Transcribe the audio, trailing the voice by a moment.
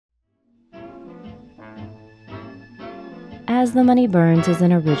As the Money Burns is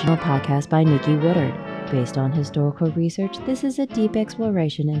an original podcast by Nikki Woodard. Based on historical research, this is a deep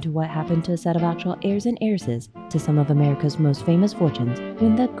exploration into what happened to a set of actual heirs and heiresses to some of America's most famous fortunes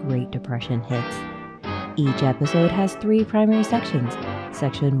when the Great Depression hits. Each episode has 3 primary sections.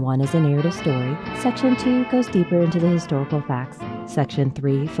 Section 1 is a narrative story. Section 2 goes deeper into the historical facts. Section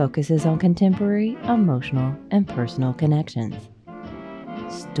 3 focuses on contemporary, emotional, and personal connections.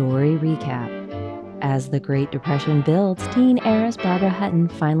 Story recap. As the Great Depression builds, teen heiress Barbara Hutton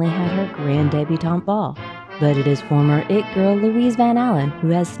finally had her grand debutante ball. But it is former it girl Louise Van Allen who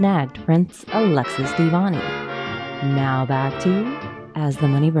has snagged Prince Alexis Divani. Now back to As the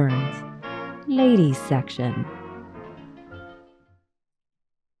Money Burns. Ladies section.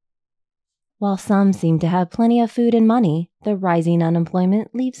 While some seem to have plenty of food and money, the rising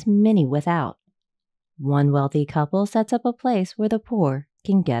unemployment leaves many without. One wealthy couple sets up a place where the poor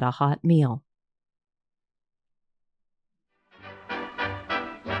can get a hot meal.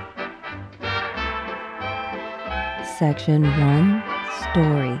 Section 1,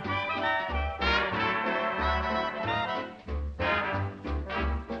 Story.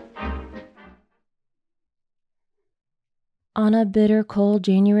 On a bitter, cold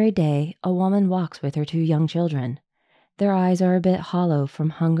January day, a woman walks with her 2 young children. Their eyes are a bit hollow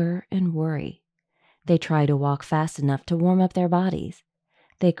from hunger and worry. They try to walk fast enough to warm up their bodies.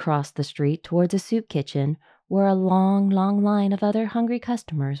 They cross the street towards a soup kitchen where a long line of other hungry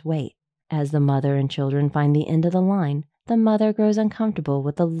customers wait. As the mother and children find the end of the line, the mother grows uncomfortable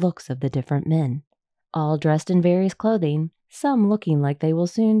with the looks of the different men, all dressed in various clothing, some looking like they will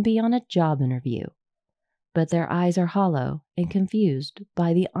soon be on a job interview. But their eyes are hollow and confused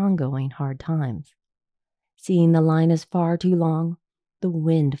by the ongoing hard times. Seeing the line is far too long, the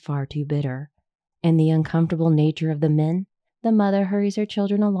wind far too bitter, and the uncomfortable nature of the men, the mother hurries her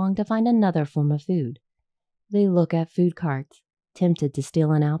children along to find another form of food. They look at food carts, tempted to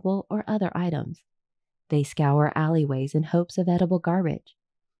steal an apple or other items. They scour alleyways in hopes of edible garbage.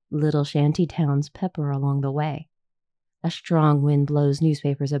 Little shanty towns pepper along the way. A strong wind blows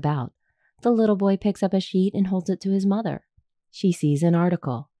newspapers about. The little boy picks up a sheet and holds it to his mother. She sees an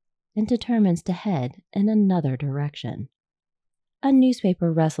article and determines to head in another direction. A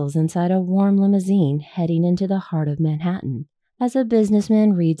newspaper wrestles inside a warm limousine heading into the heart of Manhattan as a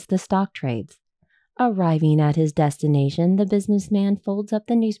businessman reads the stock trades. Arriving at his destination, the businessman folds up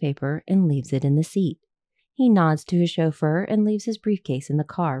the newspaper and leaves it in the seat. He nods to his chauffeur and leaves his briefcase in the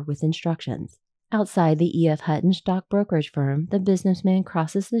car with instructions. Outside the E.F. Hutton stock brokerage firm, the businessman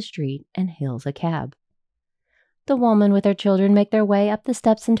crosses the street and hails a cab. The woman with her children make their way up the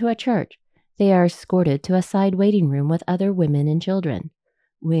steps into a church. They are escorted to a side waiting room with other women and children.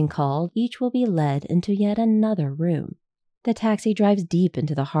 When called, each will be led into yet another room. The taxi drives deep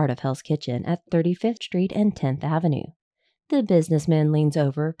into the heart of Hell's Kitchen at 35th Street and 10th Avenue. The businessman leans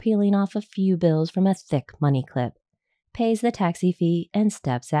over, peeling off a few bills from a thick money clip, pays the taxi fee, and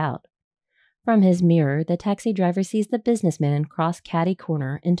steps out. From his mirror, the taxi driver sees the businessman cross Caddy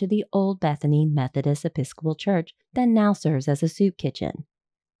Corner into the Old Bethany Methodist Episcopal Church that now serves as a soup kitchen.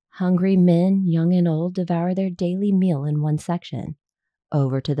 Hungry men, young and old, devour their daily meal in one section.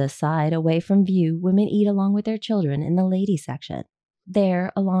 Over to the side, away from view, women eat along with their children in the ladies' section.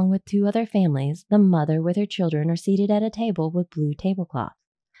 There, along with 2 other families, the mother with her children are seated at a table with blue tablecloths.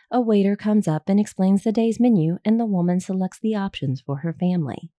 A waiter comes up and explains the day's menu, and the woman selects the options for her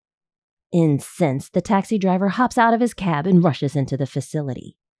family. Incensed, the taxi driver hops out of his cab and rushes into the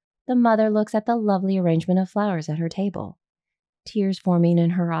facility. The mother looks at the lovely arrangement of flowers at her table, tears forming in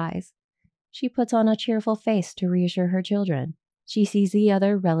her eyes. She puts on a cheerful face to reassure her children. She sees the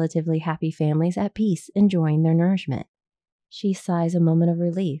other relatively happy families at peace, enjoying their nourishment. She sighs a moment of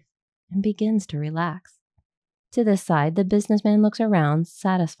relief and begins to relax. To the side, the businessman looks around,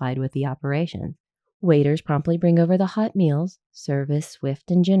 satisfied with the operation. Waiters promptly bring over the hot meals, service swift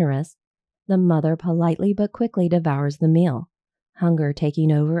and generous. The mother politely but quickly devours the meal, hunger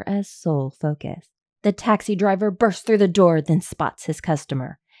taking over as sole focus. The taxi driver bursts through the door, then spots his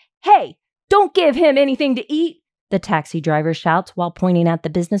customer. "Hey, don't give him anything to eat!" the taxi driver shouts while pointing at the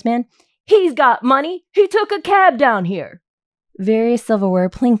businessman. "He's got money! He took a cab down here!" Various silverware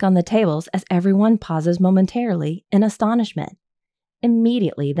plink on the tables as everyone pauses momentarily in astonishment.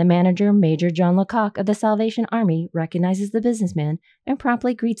 Immediately, the manager, Major John Lecoq of the Salvation Army, recognizes the businessman and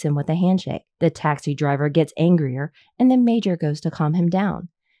promptly greets him with a handshake. The taxi driver gets angrier, and the major goes to calm him down.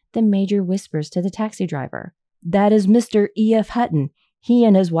 The major whispers to the taxi driver, "That is Mr. E.F. Hutton. He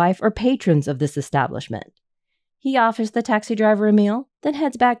and his wife are patrons of this establishment." He offers the taxi driver a meal, then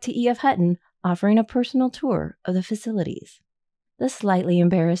heads back to E.F. Hutton, offering a personal tour of the facilities. The slightly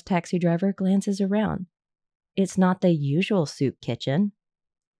embarrassed taxi driver glances around. It's not the usual soup kitchen.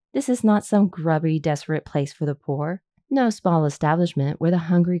 This is not some grubby, desperate place for the poor. No small establishment where the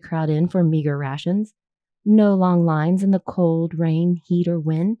hungry crowd in for meager rations. No long lines in the cold, rain, heat, or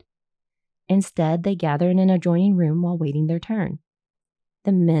wind. Instead, they gather in an adjoining room while waiting their turn.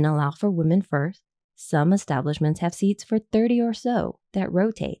 The men allow for women first. Some establishments have seats for 30 or so that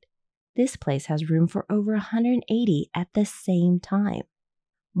rotate. This place has room for over 180 at the same time.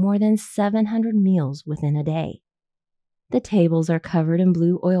 More than 700 meals within a day. The tables are covered in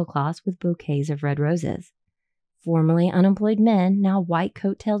blue oilcloths with bouquets of red roses. Formerly unemployed men, now white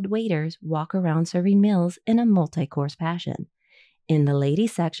coat-tailed waiters, walk around serving meals in a multi-course fashion. In the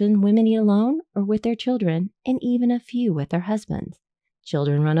ladies' section, women eat alone or with their children, and even a few with their husbands.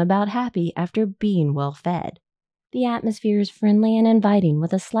 Children run about happy after being well fed. The atmosphere is friendly and inviting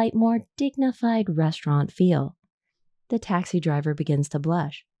with a slight more dignified restaurant feel. The taxi driver begins to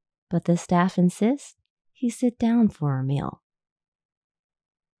blush, but the staff insists he sit down for a meal.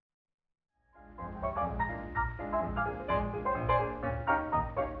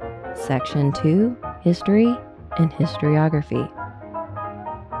 Section 2, History and Historiography.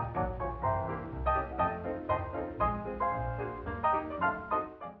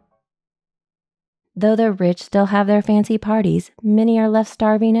 Though the rich still have their fancy parties, many are left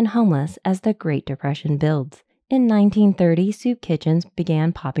starving and homeless as the Great Depression builds. In 1930, soup kitchens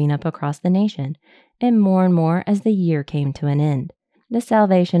began popping up across the nation, and more as the year came to an end. The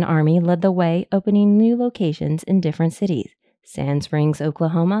Salvation Army led the way, opening new locations in different cities: Sand Springs,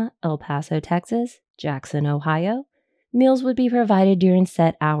 Oklahoma, El Paso, Texas, Jackson, Ohio. Meals would be provided during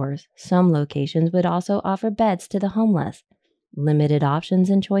set hours. Some locations would also offer beds to the homeless. Limited options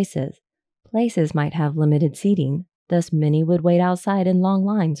and choices. Places might have limited seating, thus many would wait outside in long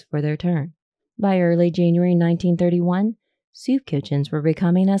lines for their turn. By early January 1931, soup kitchens were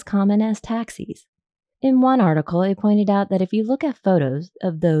becoming as common as taxis. In one article, it pointed out that if you look at photos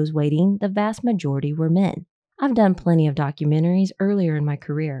of those waiting, the vast majority were men. I've done plenty of documentaries earlier in my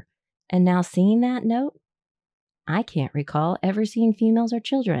career, and now seeing that note, I can't recall ever seeing females or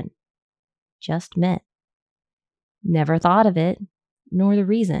children. Just men. Never thought of it, nor the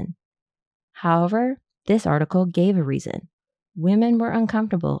reason. However, this article gave a reason. Women were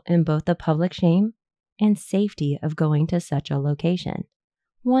uncomfortable in both the public shame and safety of going to such a location.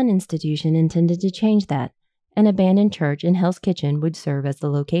 One institution intended to change that. An abandoned church in Hell's Kitchen would serve as the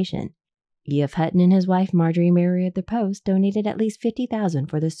location. E.F. Hutton and his wife Marjorie Merriweather Post donated at least $50,000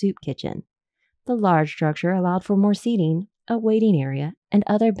 for the soup kitchen. The large structure allowed for more seating, a waiting area, and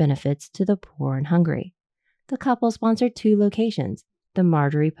other benefits to the poor and hungry. The couple sponsored 2 locations: the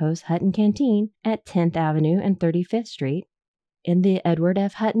Marjorie Post Hutton Canteen at 10th Avenue and 35th Street, and the Edward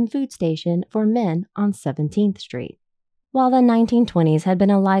F. Hutton Food Station for men on 17th Street. While the 1920s had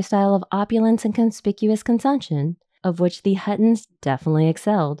been a lifestyle of opulence and conspicuous consumption, of which the Huttons definitely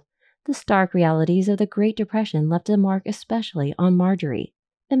excelled, the stark realities of the Great Depression left a mark especially on Marjorie.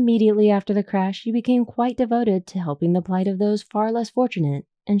 Immediately after the crash, she became quite devoted to helping the plight of those far less fortunate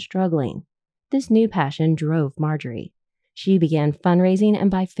and struggling. This new passion drove Marjorie. She began fundraising and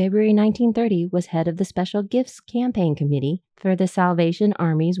by February 1930 was head of the Special Gifts Campaign Committee for the Salvation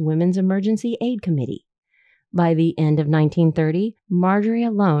Army's Women's Emergency Aid Committee. By the end of 1930, Marjorie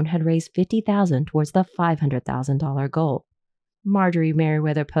alone had raised $50,000 towards the $500,000 goal. Marjorie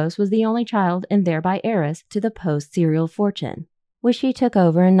Merriweather Post was the only child and thereby heiress to the Post cereal fortune, which she took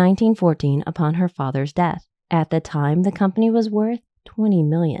over in 1914 upon her father's death. At the time, the company was worth $20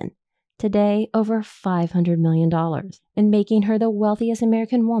 million. Today, over $500 million, and making her the wealthiest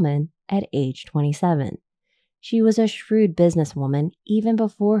American woman at age 27. She was a shrewd businesswoman even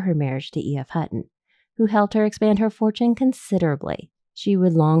before her marriage to E.F. Hutton, who helped her expand her fortune considerably. She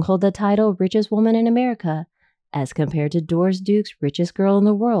would long hold the title richest woman in America as compared to Doris Duke's richest girl in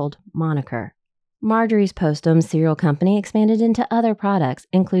the world moniker. Marjorie's Post-Ome cereal company expanded into other products,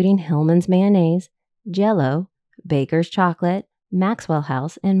 including Hellmann's mayonnaise, Jell-O, Baker's chocolate, Maxwell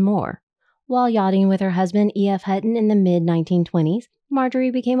House, and more. While yachting with her husband E.F. Hutton in the mid-1920s,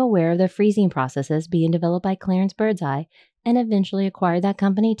 Marjorie became aware of the freezing processes being developed by Clarence Birdseye and eventually acquired that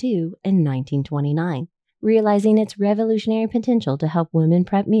company too in 1929, realizing its revolutionary potential to help women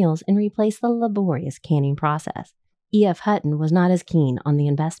prep meals and replace the laborious canning process. E.F. Hutton was not as keen on the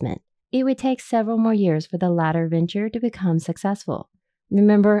investment. It would take several more years for the latter venture to become successful.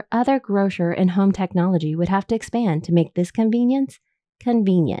 Remember, other grocer and home technology would have to expand to make this convenience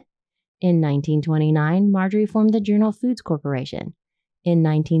convenient. In 1929, Marjorie formed the Journal Foods Corporation. In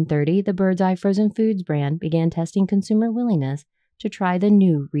 1930, the Birdseye frozen foods brand began testing consumer willingness to try the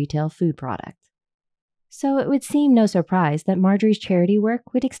new retail food product. So it would seem no surprise that Marjorie's charity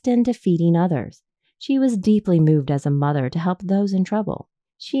work would extend to feeding others. She was deeply moved as a mother to help those in trouble.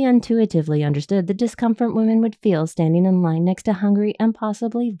 She intuitively understood the discomfort women would feel standing in line next to hungry and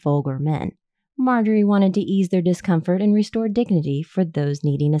possibly vulgar men. Marjorie wanted to ease their discomfort and restore dignity for those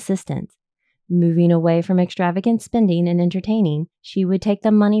needing assistance. Moving away from extravagant spending and entertaining, she would take the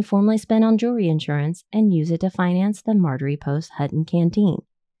money formerly spent on jewelry insurance and use it to finance the Marjorie Post Hutton Canteen.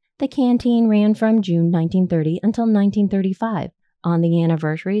 The canteen ran from June 1930 until 1935. On the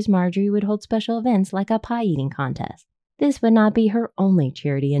anniversaries, Marjorie would hold special events like a pie-eating contest. This would not be her only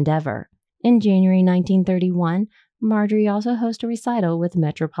charity endeavor. In January 1931, Marjorie also hosted a recital with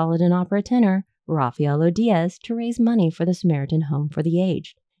Metropolitan Opera tenor Rafaelo Diaz to raise money for the Samaritan Home for the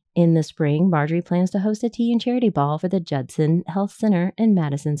Aged. In the spring, Marjorie plans to host a tea and charity ball for the Judson Health Center in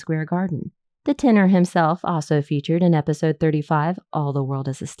Madison Square Garden. The tenor himself, also featured in episode 35, All the World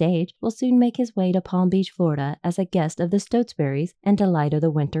is a Stage, will soon make his way to Palm Beach, Florida as a guest of the Stotesburys and delight of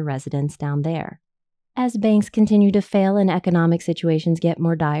the winter residents down there. As banks continue to fail and economic situations get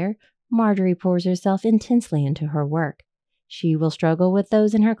more dire, Marjorie pours herself intensely into her work. She will struggle with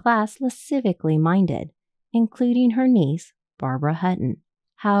those in her class less civically minded, including her niece, Barbara Hutton.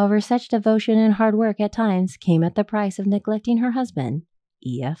 However, such devotion and hard work at times came at the price of neglecting her husband,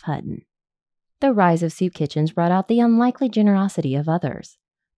 E.F. Hutton. The rise of soup kitchens brought out the unlikely generosity of others.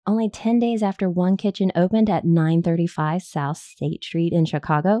 Only 10 days after one kitchen opened at 935 South State Street in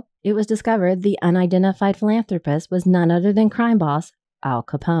Chicago, it was discovered the unidentified philanthropist was none other than crime boss Al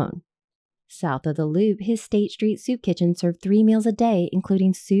Capone. South of the Loop, his State Street soup kitchen served 3 meals a day,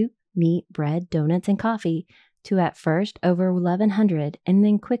 including soup, meat, bread, donuts, and coffee, to at first over 1,100 and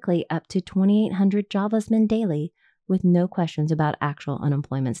then quickly up to 2,800 jobless men daily, with no questions about actual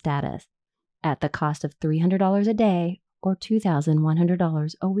unemployment status, at the cost of $300 a day or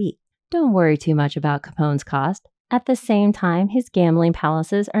 $2,100 a week. Don't worry too much about Capone's cost. At the same time, his gambling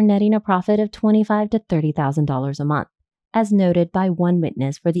palaces are netting a profit of $25,000 to $30,000 a month, as noted by one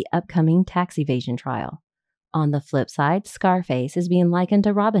witness for the upcoming tax evasion trial. On the flip side, Scarface is being likened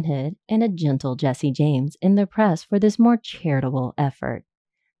to Robin Hood and a gentle Jesse James in the press for this more charitable effort.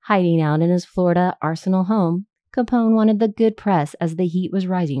 Hiding out in his Florida Arsenal home, Capone wanted the good press as the heat was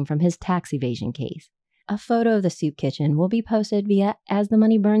rising from his tax evasion case. A photo of the soup kitchen will be posted via As the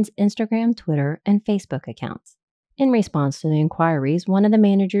Money Burns Instagram, Twitter, and Facebook accounts. In response to the inquiries, one of the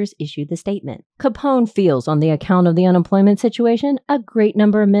managers issued the statement, "Capone feels on the account of the unemployment situation, a great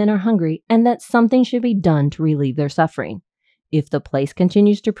number of men are hungry and that something should be done to relieve their suffering. If the place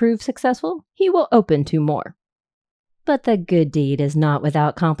continues to prove successful, he will open 2 more. But the good deed is not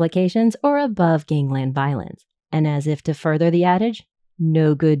without complications or above gangland violence. And as if to further the adage,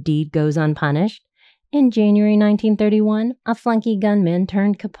 no good deed goes unpunished, in January 1931, a flunky gunman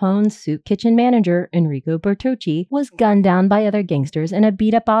turned Capone's soup kitchen manager, Enrico Bertocci, was gunned down by other gangsters in a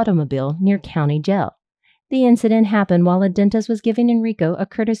beat-up automobile near County Jail. The incident happened while a dentist was giving Enrico a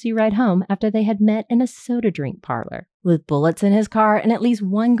courtesy ride home after they had met in a soda drink parlor. With bullets in his car and at least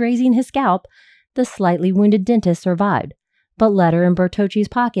one grazing his scalp, the slightly wounded dentist survived. But letter in Bertocci's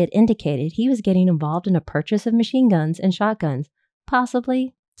pocket indicated he was getting involved in a purchase of machine guns and shotguns,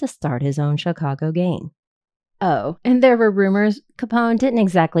 possibly to start his own Chicago gang. Oh, and there were rumors Capone didn't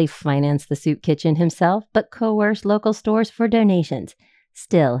exactly finance the soup kitchen himself, but coerced local stores for donations.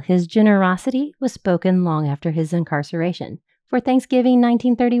 Still, his generosity was spoken long after his incarceration. For Thanksgiving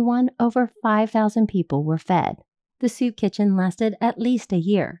 1931, over 5,000 people were fed. The soup kitchen lasted at least a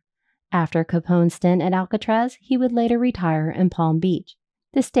year. After Capone's stint at Alcatraz, he would later retire in Palm Beach.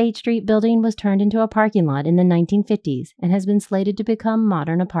 The State Street building was turned into a parking lot in the 1950s and has been slated to become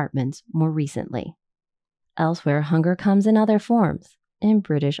modern apartments more recently. Elsewhere, hunger comes in other forms. In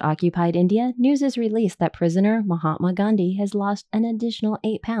British-occupied India, news is released that prisoner Mahatma Gandhi has lost an additional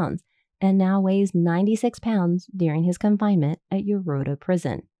 8 pounds and now weighs 96 pounds during his confinement at Euroda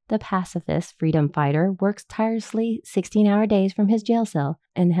prison. The pacifist freedom fighter works tirelessly 16-hour days from his jail cell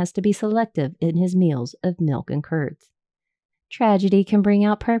and has to be selective in his meals of milk and curds. Tragedy can bring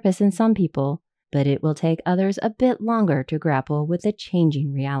out purpose in some people, but it will take others a bit longer to grapple with the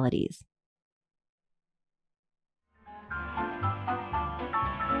changing realities.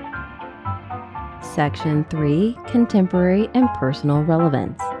 Section 3. Contemporary and Personal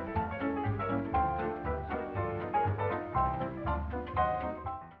Relevance.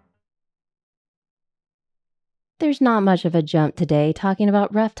 There's not much of a jump today talking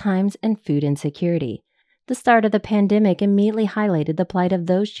about rough times and food insecurity. The start of the pandemic immediately highlighted the plight of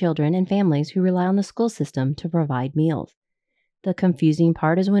those children and families who rely on the school system to provide meals. The confusing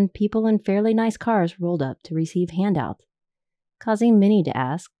part is when people in fairly nice cars rolled up to receive handouts, causing many to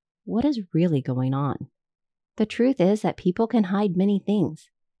ask, what is really going on? The truth is that people can hide many things.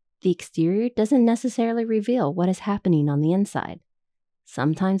 The exterior doesn't necessarily reveal what is happening on the inside.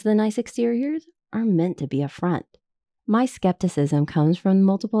 Sometimes the nice exteriors are meant to be a front. My skepticism comes from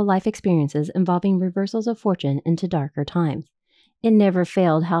multiple life experiences involving reversals of fortune into darker times. It never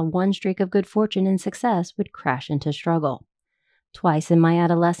failed how one streak of good fortune and success would crash into struggle. Twice in my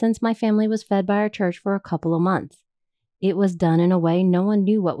adolescence, my family was fed by our church for a couple of months. It was done in a way no one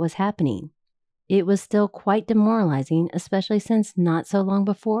knew what was happening. It was still quite demoralizing, especially since not so long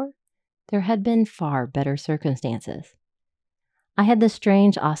before, there had been far better circumstances. I had the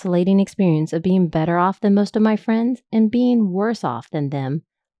strange oscillating experience of being better off than most of my friends and being worse off than them,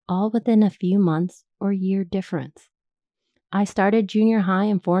 all within a few months or year difference. I started junior high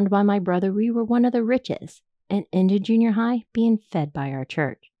informed by my brother we were one of the richest, and ended junior high being fed by our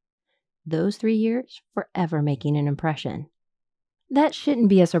church. Those 3 years forever making an impression. That shouldn't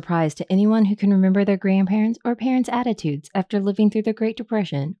be a surprise to anyone who can remember their grandparents' or parents' attitudes after living through the Great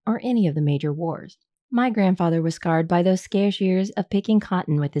Depression or any of the major wars. My grandfather was scarred by those scarce years of picking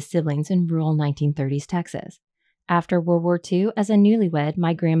cotton with his siblings in rural 1930s Texas. After World War II, as a newlywed,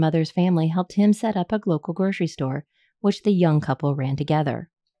 my grandmother's family helped him set up a local grocery store, which the young couple ran together.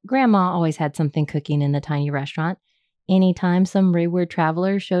 Grandma always had something cooking in the tiny restaurant. Anytime some wayward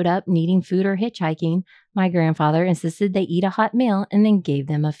traveler showed up needing food or hitchhiking, my grandfather insisted they eat a hot meal and then gave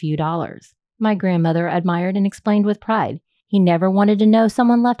them a few dollars. My grandmother admired and explained with pride. He never wanted to know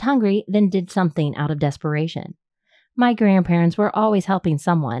someone left hungry, then did something out of desperation. My grandparents were always helping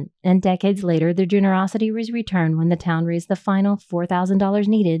someone, and decades later their generosity was returned when the town raised the final $4,000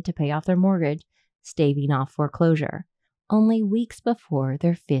 needed to pay off their mortgage, staving off foreclosure, only weeks before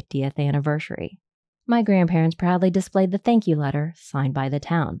their 50th anniversary. My grandparents proudly displayed the thank you letter signed by the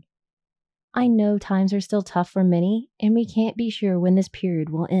town. I know times are still tough for many, and we can't be sure when this period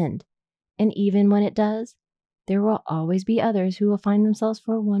will end. And even when it does, there will always be others who will find themselves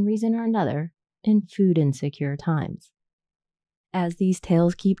for one reason or another in food insecure times. As these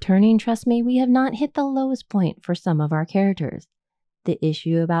tales keep turning, trust me, we have not hit the lowest point for some of our characters. The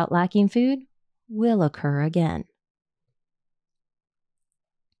issue about lacking food will occur again.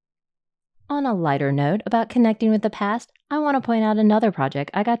 On a lighter note about connecting with the past, I want to point out another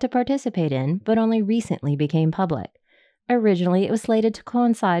project I got to participate in, but only recently became public. Originally, it was slated to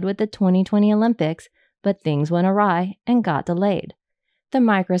coincide with the 2020 Olympics, but things went awry and got delayed. The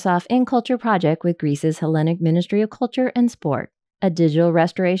Microsoft In Culture project with Greece's Hellenic Ministry of Culture and Sport, a digital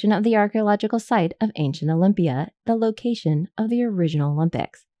restoration of the archaeological site of ancient Olympia, the location of the original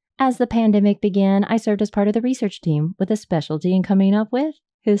Olympics. As the pandemic began, I served as part of the research team with a specialty in coming up with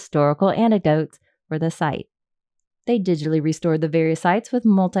historical anecdotes for the site. They digitally restored the various sites with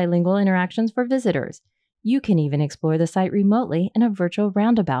multilingual interactions for visitors. You can even explore the site remotely in a virtual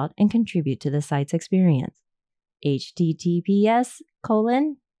roundabout and contribute to the site's experience.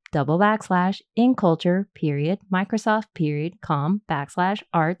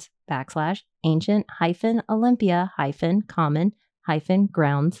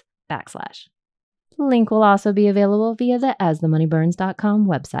 The link will also be available via the asthemoneyburns.com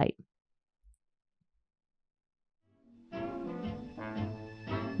website.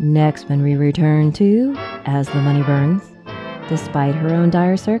 Next, when we return to As the Money Burns, despite her own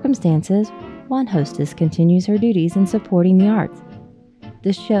dire circumstances, one hostess continues her duties in supporting the arts.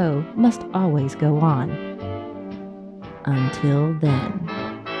 The show must always go on. Until then.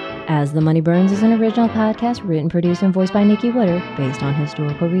 As the Money Burns is an original podcast written, produced, and voiced by Nikki Woodard based on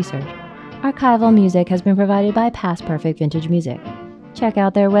historical research. Archival music has been provided by Past Perfect Vintage Music. Check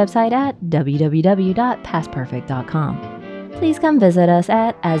out their website at www.pastperfect.com. Please come visit us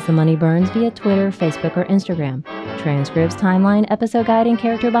at As the Money Burns via Twitter, Facebook, or Instagram. Transcripts, timeline, episode guide, and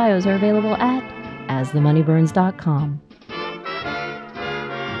character bios are available at asthemoneyburns.com.